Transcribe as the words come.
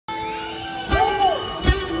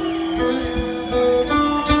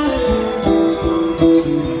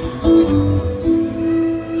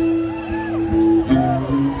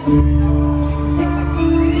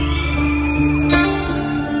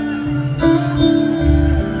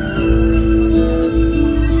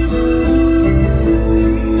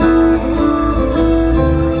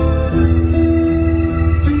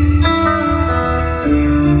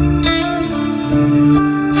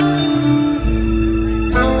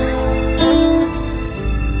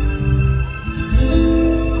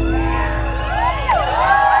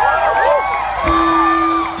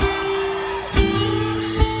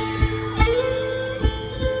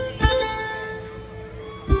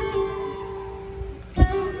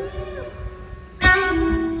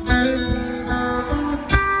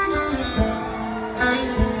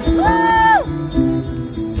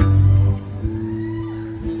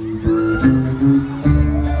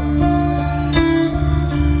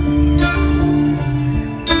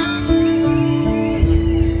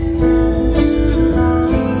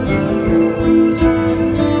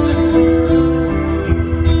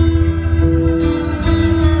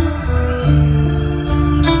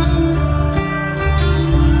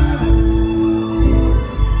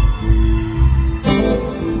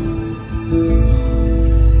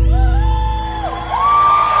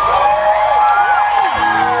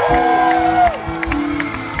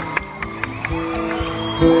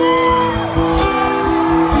Little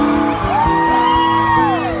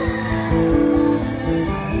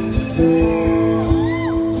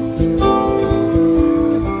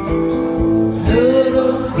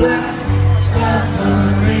black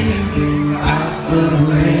submarines operator,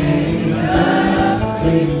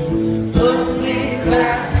 please put me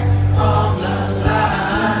back on the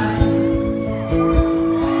line.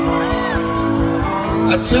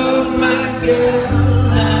 I told my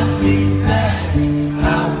girl I'd be back,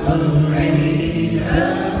 operator,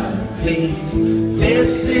 please.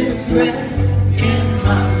 This is wrecking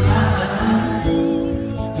my mind.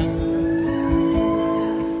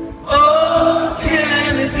 Oh,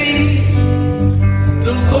 can it be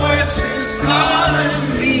the voices calling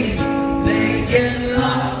me? They get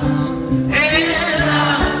lost and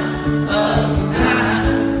out of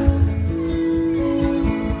time.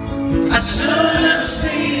 I should have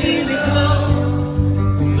seen it glow,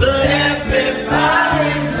 but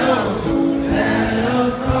everybody knows that a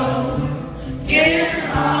broken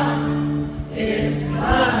heart is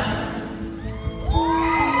blind.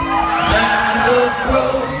 That a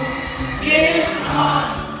broken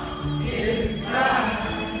heart is blind.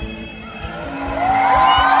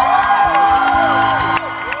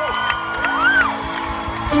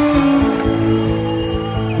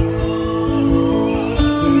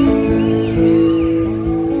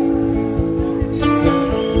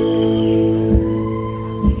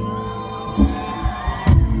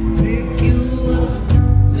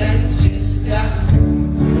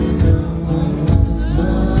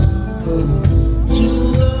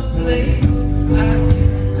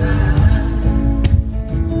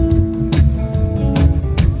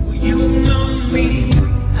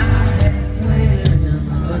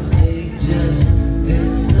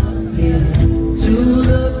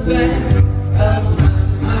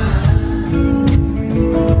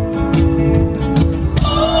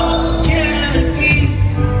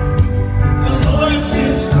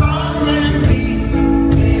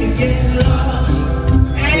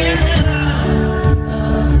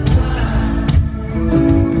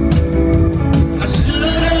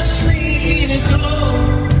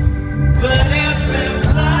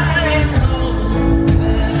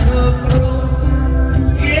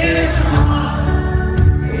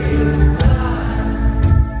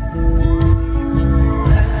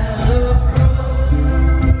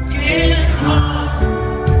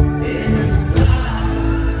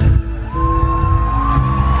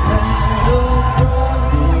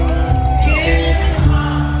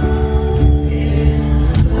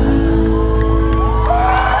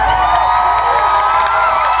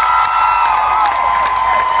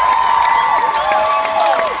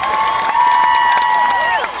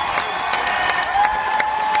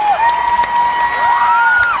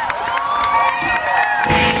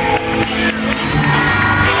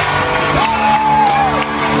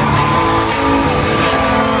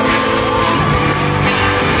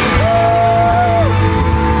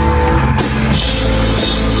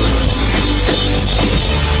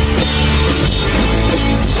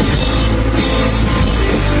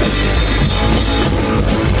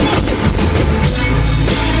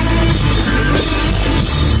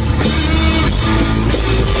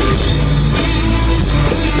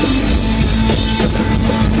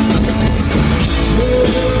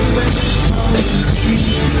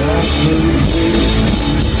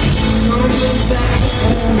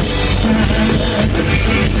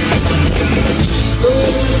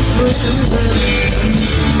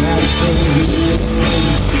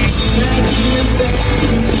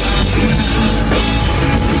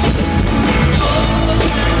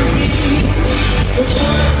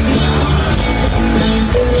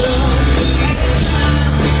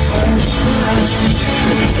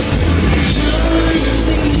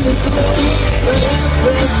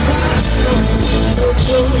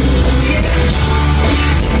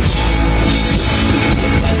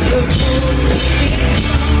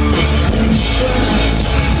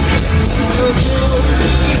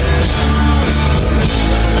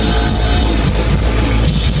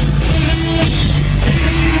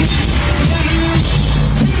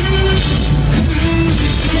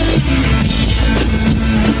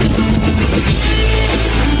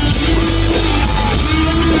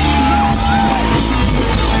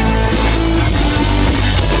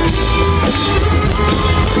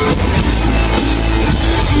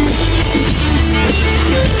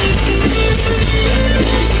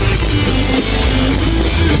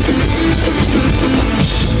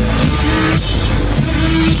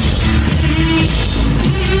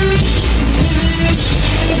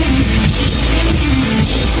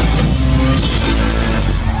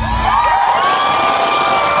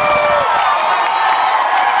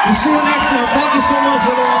 see you next time. Thank you so much,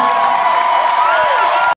 everyone.